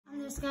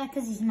this guy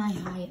because he's my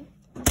height.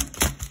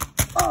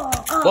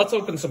 Let's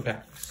open some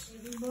packs.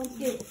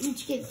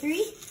 Each get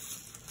 3.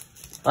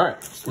 All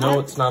right. No,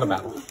 it's not a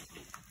battle.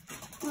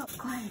 Oh,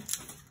 God.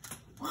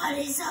 What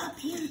is up,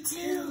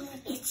 YouTube?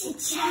 It's a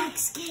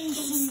Jack's game.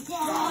 It's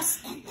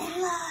lost and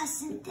then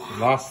lost and then.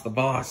 Lost the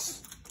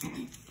boss.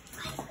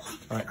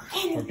 All right.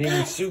 We're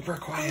being super A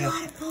quiet.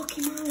 lot of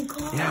Pokemon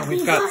cards. Yeah,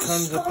 we've got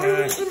tons of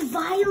packs. And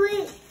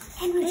Violet.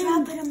 And we're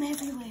dropping them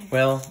everywhere.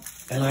 Well,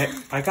 and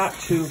I got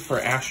 2 for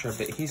Asher,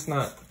 but he's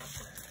not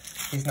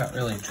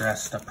really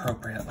dressed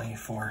appropriately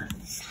for.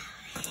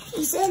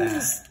 He's in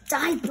his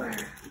diaper.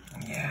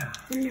 Yeah.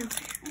 Wait,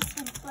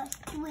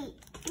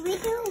 do we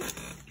do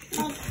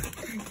like?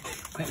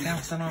 Quit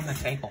bouncing on the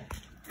table.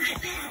 I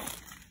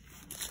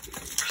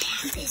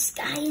have this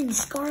guy in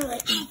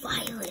Scarlet and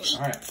Violet.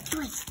 All right.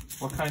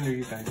 What kind are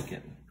you guys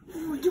getting?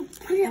 Oh, you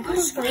put it on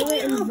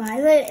Scarlet and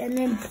Violet, and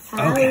then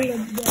Violet.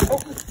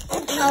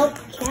 Oh,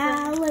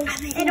 Violet.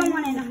 I don't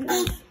want to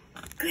know.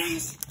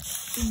 Grass.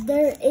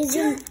 There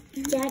isn't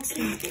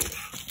Jackson.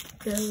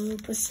 Go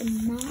put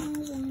some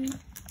miles on it.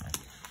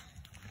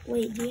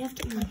 Wait, we have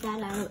to cut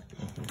that out.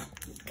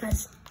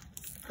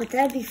 But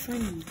that'd be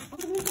funny.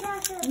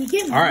 We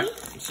get money? All right,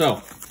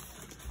 so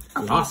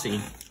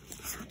Lassie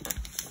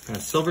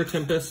has Silver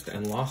Tempest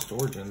and Lost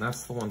Origin.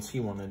 That's the ones he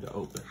wanted to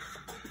open.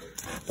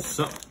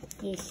 So.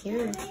 Yes,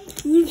 sir.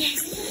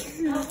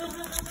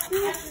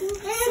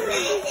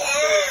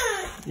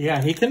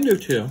 Yeah, he can do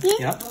 2.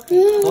 Yep.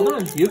 Hold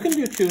on, you can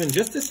do 2 in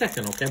just a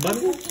second, okay,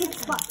 buddy? All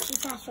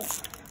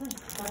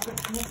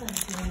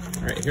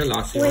right, here,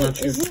 Lassie. Why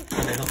don't you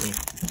try to help me?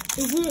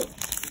 Is it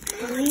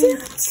playing?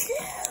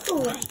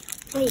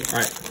 Wait. All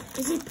right.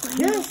 Is it playing?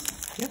 Yes.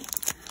 Yep.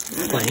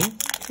 Playing.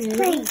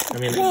 Playing. I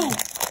mean,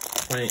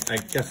 playing. I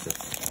guess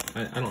it's.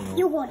 I don't know.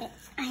 You want it.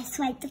 I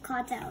swiped the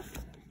cards out.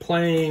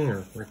 Playing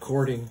or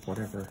recording,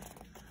 whatever.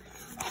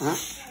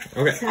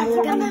 Okay. So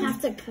we're gonna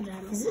have to cut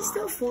out. Is it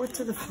still 4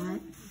 to the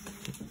front?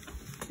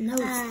 No,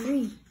 it's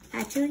 3.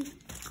 Actually.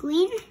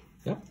 Green?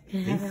 Yep. I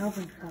haven't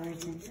opened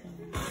cards and so.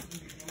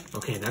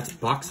 Okay, that's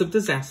Box of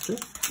Disaster.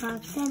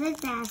 Box of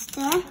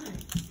Disaster.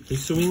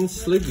 Hisuian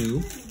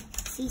Sliggoo.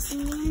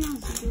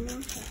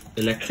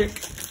 Electric.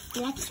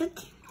 Electric.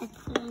 I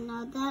couldn't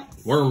know that.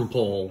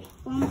 Wormpole.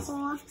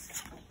 Wormpole.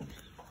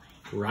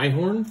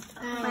 Rhyhorn.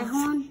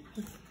 Rhyhorn.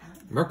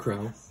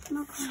 Murkrow.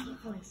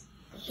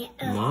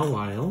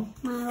 Mawile.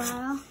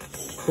 Mawile.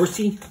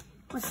 Horsey.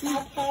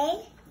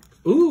 Okay.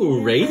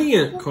 Ooh,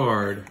 Radiant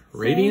card.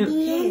 Radiant.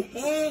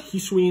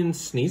 Hisuian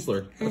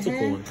Sneasler. That's a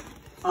cool one.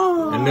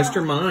 Oh. And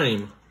Mr.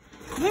 Mime.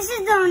 This is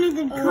the only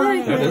good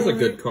card. That is a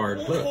good card.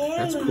 Look,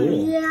 that's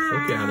cool.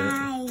 Look at it.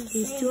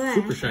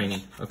 Super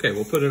shiny. Okay,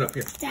 we'll put it up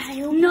here.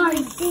 No, I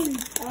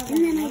didn't. And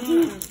then I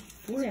didn't.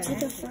 To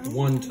the front.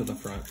 1 to the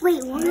front.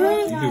 Wait, what?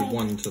 You do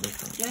 1 to the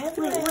front.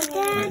 Wait, what's that?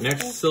 All right,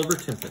 next, Silver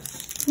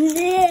Tempest.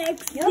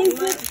 Next. This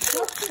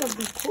will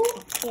be cool.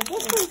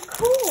 This is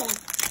cool.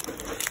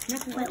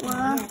 Wait,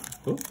 what?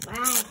 Ooh.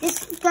 Wow. This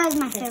guy's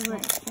my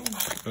favorite.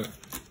 Okay.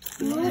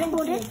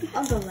 Hold it.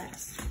 I'll go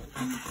last.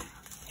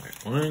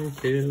 1,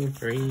 2,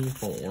 3,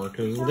 4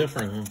 to the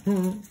front.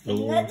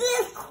 That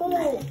is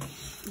cool.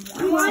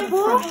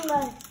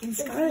 Purple. And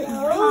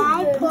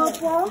Scarlet.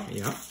 Purple.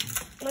 Yeah.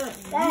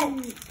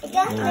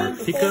 More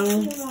Pico.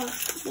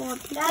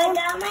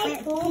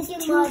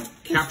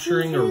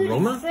 Capturing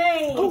Aroma.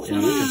 Oh, Yeah,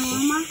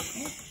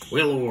 that's cool.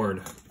 Wailord.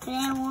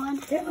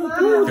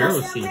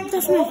 Ferroseed.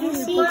 That's my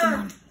favorite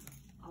Pokemon.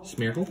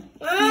 Smeargle.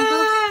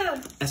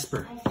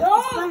 Esper.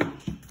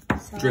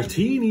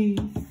 Dratini.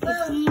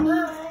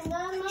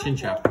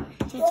 Chinchou.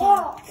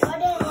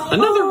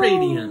 Another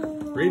Radiant.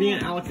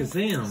 Radiant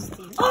Alakazam.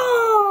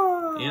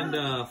 Oh! And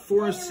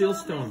Forest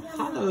Sealstone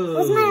Hollow.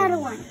 Where's my other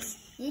one?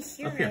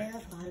 Up here.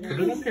 Put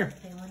it up here.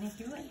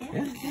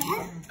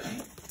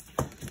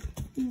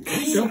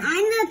 Yeah.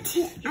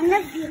 I'm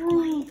the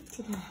point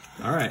today.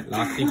 All right,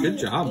 Lassie, good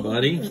job,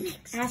 buddy.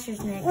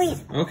 Asher's next. Wait.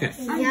 Okay.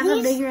 You have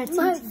a bigger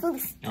attention.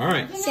 All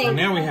right, so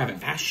now we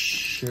have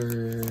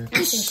Asher.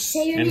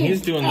 Say your And name.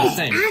 he's doing the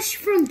same. Ash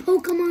from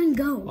Pokemon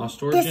Go.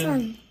 Lost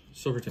Origin,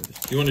 Silver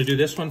Tempest. You want to do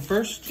this one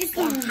first? We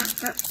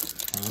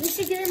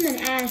should give him an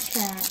Ash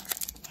hat.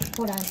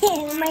 Hold on.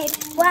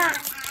 Wow.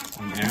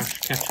 An Ash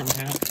Ketchum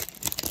hat.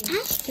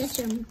 Ash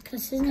Ketchum,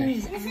 because his name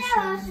is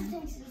Ash.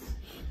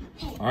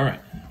 All right.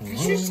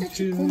 Asher's 1, such a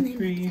 2, cool name.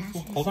 3,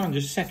 4. Hold on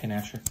just a second,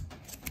 Asher.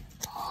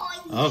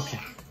 Okay.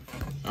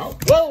 Oh,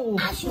 whoa!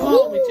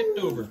 Oh, we tipped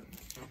over.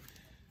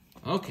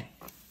 Okay.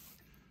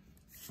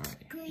 All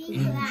right.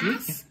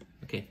 Energy.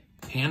 Okay.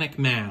 Panic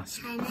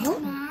Mask.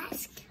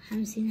 Mask.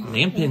 Haven't seen that.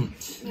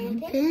 Lampent.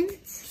 Lampent.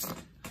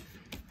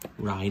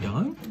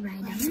 Rhydon.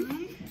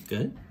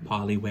 Good.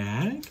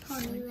 Poliwag.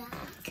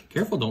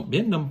 Careful, don't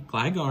bend them.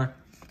 Gligar.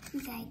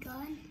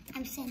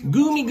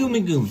 Goomy.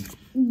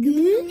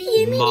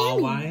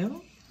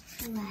 Mawile.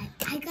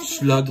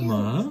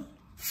 Slugma.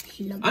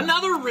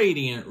 Another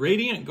Radiant.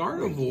 Radiant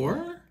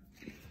Gardevoir.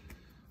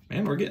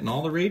 Man, we're getting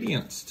all the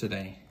Radiants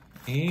today.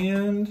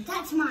 And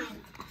that's mine.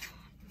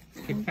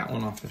 Take that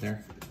one off of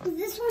there. Is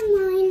this one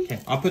mine? Okay,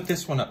 I'll put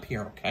this one up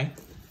here, okay?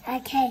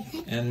 Okay.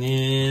 And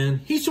then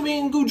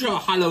Hiswing Guja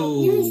Hollow.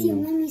 Let me see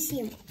him. Let me see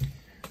him.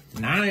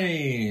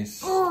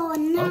 Nice. Oh,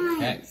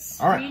 nice.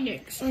 Okay. All right.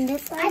 And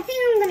this one? I think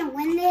I'm going to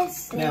win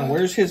this. Now,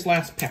 where's his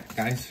last pack,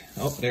 guys?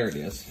 Oh, there it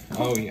is.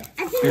 Oh, yeah.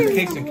 Here,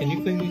 Casey, can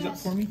you clean these up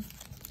for me?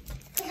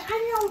 I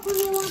don't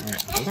know. All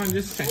right, hold on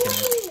just a second.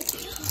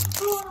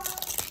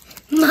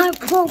 My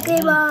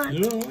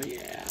Pokemon. Oh,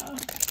 yeah.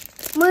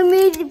 My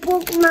amazing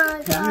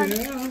Pokemon.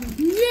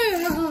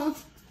 Yeah.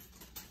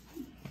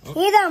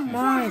 These are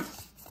mine.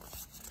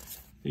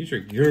 These are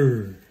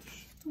yours.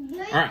 All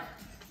right.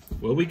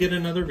 Will we get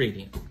another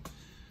Radiant?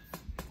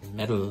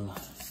 Metal.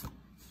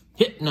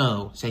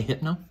 Hypno. Say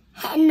Hypno.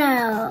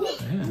 No.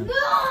 Yeah.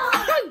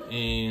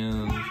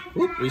 And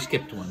whoop, we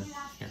skipped one.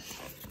 Here.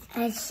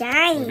 A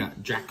shine. We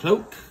got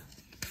Jackloak.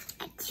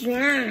 A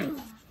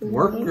shine.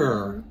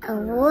 Worker. A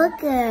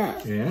worker.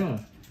 Yeah.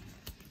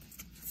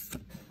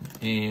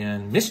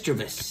 And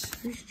Mischievous.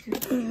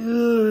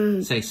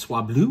 Say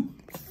Swablu.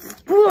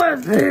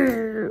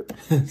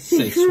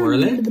 Say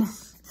Swirlet.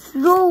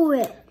 Throw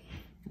it.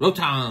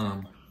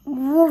 Rotom.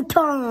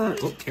 Rotom.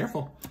 Oh,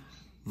 careful.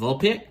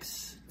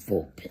 Vulpix.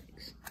 Vulpix.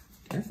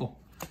 Careful.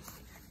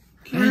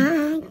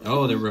 Okay.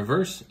 Oh, the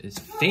reverse is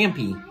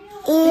Fampy.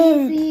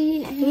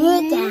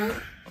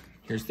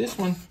 Here's this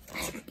one.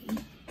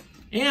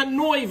 And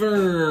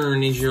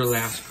Noivern is your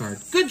last card.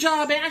 Good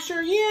job,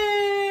 Asher.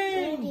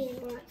 Yay!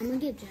 I'm gonna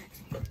get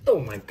Jackson. Oh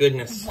my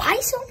goodness. Why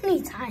so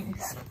many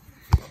times?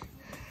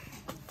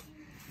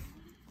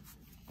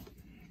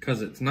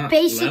 Because it's not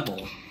Basic.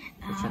 level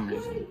for some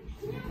reason.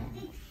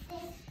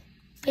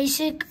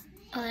 Basic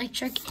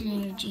electric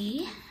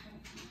energy.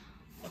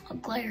 A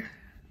glare.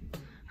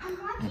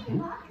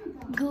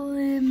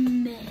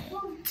 Glimmet.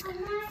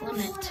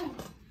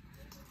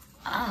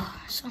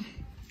 Ah, so.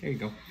 There you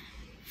go.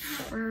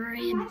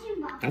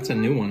 Frigibacks. That's a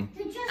new one.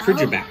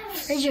 Frigiback.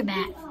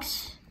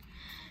 Frigibacks.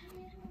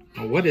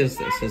 Now, what is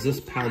this? Is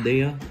this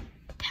Paldea?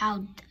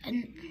 Tiny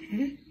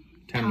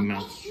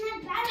Mouse.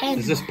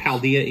 Is this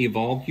Paldea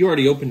evolved? You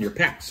already opened your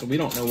pack, so we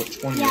don't know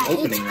which one you're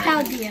opening.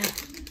 Yeah, it's Paldea.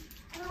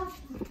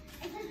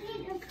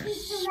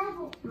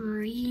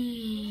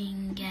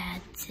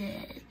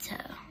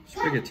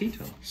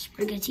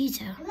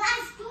 Sprigatito.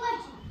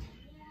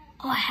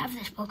 Oh, I have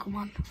this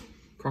Pokemon.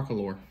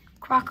 Crocolore.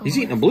 Crocolore. He's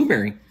eating a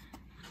blueberry.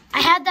 I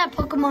had that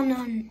Pokemon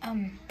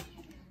on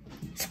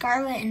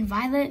Scarlet and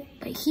Violet,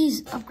 but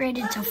he's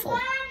upgraded to full.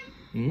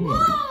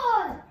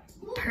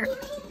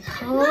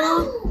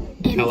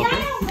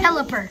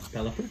 Pelipper.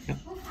 Yeah.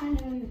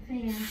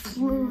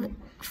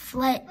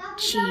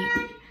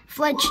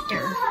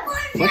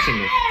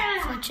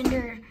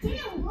 Fletchinder.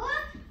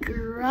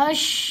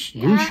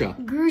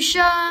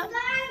 Grusha.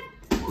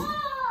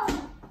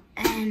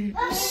 And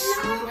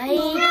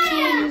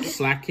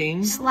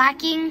Slacking.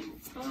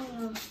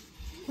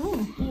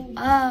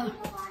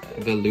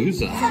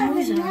 Veluza.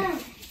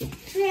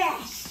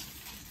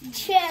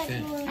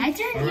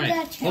 All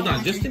right, hold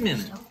on just a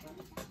minute.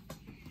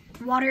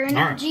 Water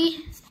energy.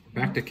 Right.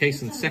 Back to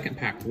Kaysen's second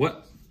pack.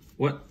 What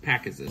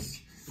pack is this?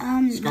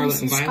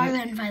 Scarlet and Violet.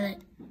 Scarlet and Violet.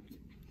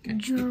 Okay.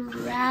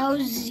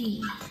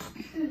 Drowsy.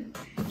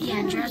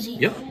 Yeah, Drowsy.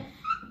 Yep.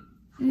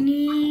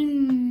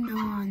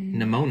 Nemona.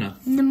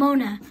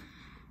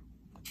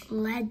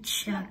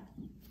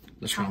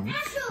 Lechonk.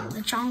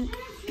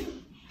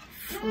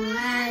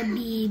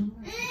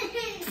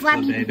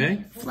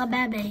 Flabebe.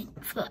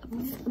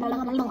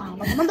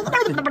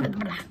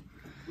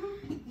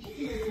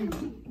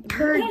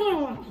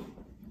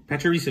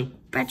 Pachirisu.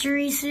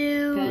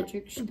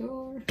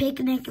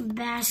 Picnic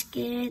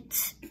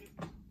basket.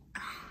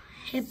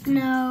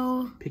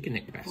 Hypno.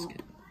 Picnic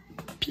basket.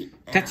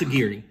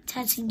 Tatsugiri.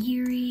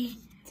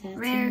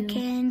 Rare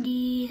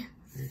candy.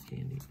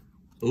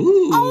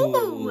 Ooh.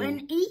 Oh,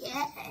 an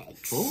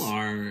EX. Full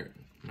art.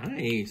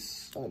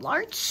 Nice. Full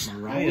arts.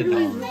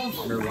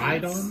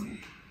 Miraidon.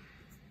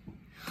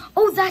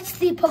 Oh, that's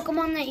the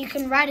Pokemon that you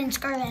can ride in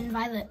Scarlet and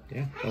Violet.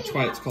 Yeah, that's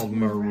why it's called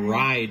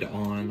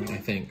Miraidon, I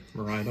think.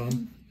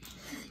 Miraidon?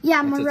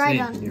 Yeah,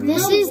 Miraidon.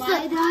 This is the,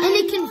 and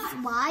it can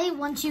fly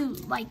once you,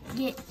 like,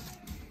 get...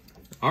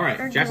 All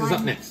right, Jax is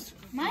up next.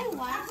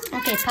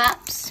 Okay,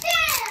 Pops.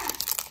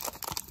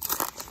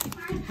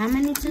 How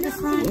many to the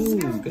front? Ooh,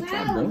 good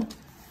job, bro.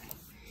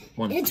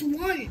 One. It's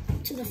one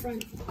to the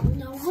front.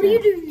 No, what are you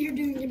doing? You're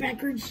doing it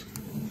backwards.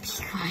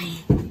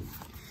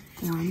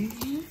 One.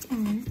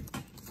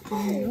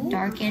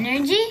 Dark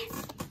Energy.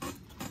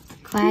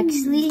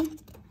 Quaxley.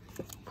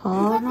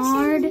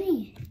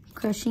 Pawniard.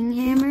 Crushing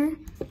Hammer.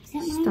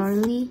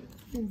 Starly.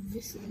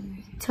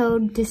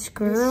 Toad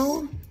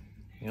Discurl.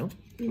 Yep.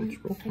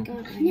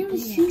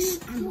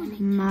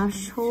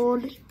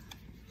 Mashhold.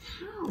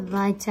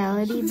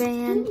 Vitality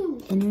Band.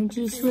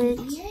 Energy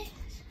Switch.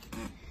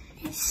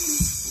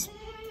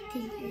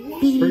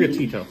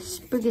 Sprigatito.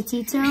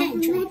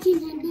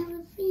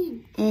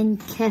 And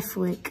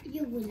Keflick.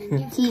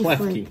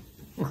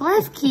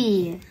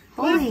 Klefki.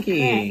 Holy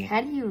crap.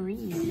 How do you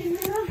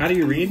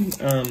read?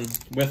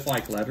 With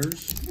like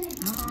letters?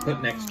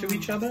 put next to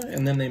each other,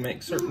 and then they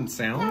make certain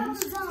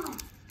sounds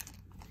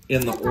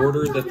in the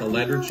order that the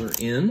letters are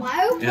in,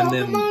 and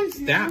then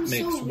that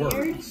makes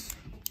words.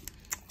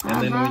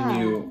 And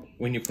then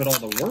when you put all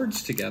the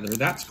words together,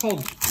 that's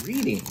called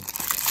reading.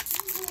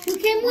 Who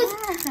came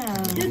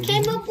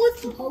up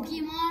with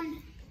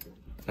Pokemon?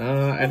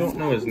 I don't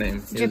know his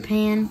name.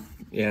 Japan.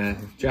 Yeah,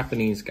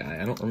 Japanese guy.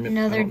 I don't remember.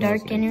 Another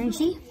dark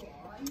energy.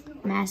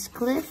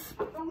 Mascliff.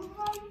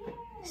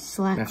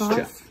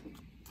 Slackoff.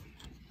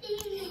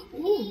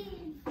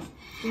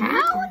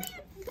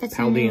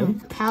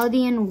 Paldean.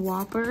 Paldean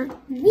Whopper.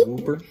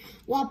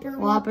 Whopper.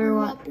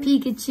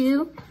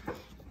 Pikachu.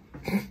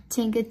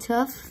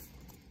 Tinkatuff.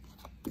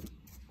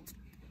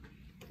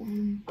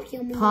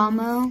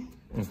 Pomo.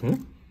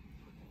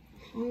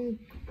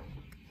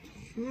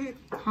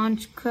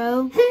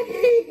 Honchcrow.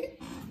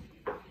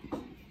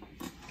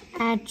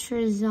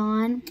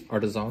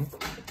 Artisan.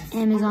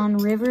 Amazon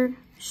River.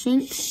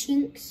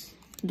 Shinx.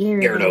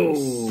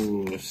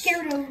 Gyarados.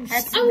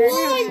 That's the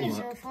best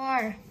so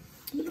far.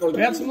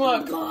 We had some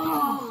luck.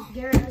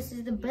 Gyarados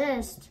is the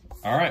best.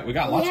 All right, we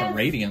got lots of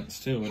radiance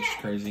too, which is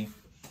crazy.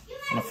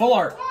 And a full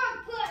art.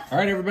 All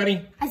right,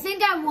 everybody. I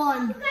think I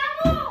won.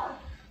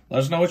 Let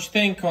us know what you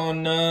think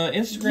on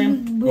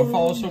Instagram. Go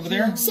follow us over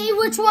there. Say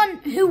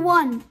who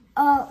won.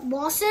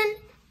 Lawson,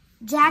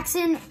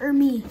 Jackson, or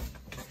me.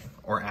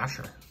 Or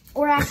Asher.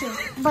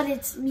 But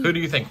it's me. Who do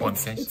you think won,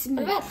 Case? It's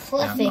me.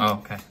 Fluffy. Oh,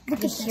 okay.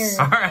 Look at this.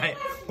 All right.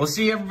 We'll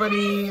see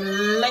everybody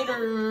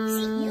later.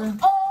 See you.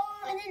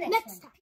 Oh, and then next time.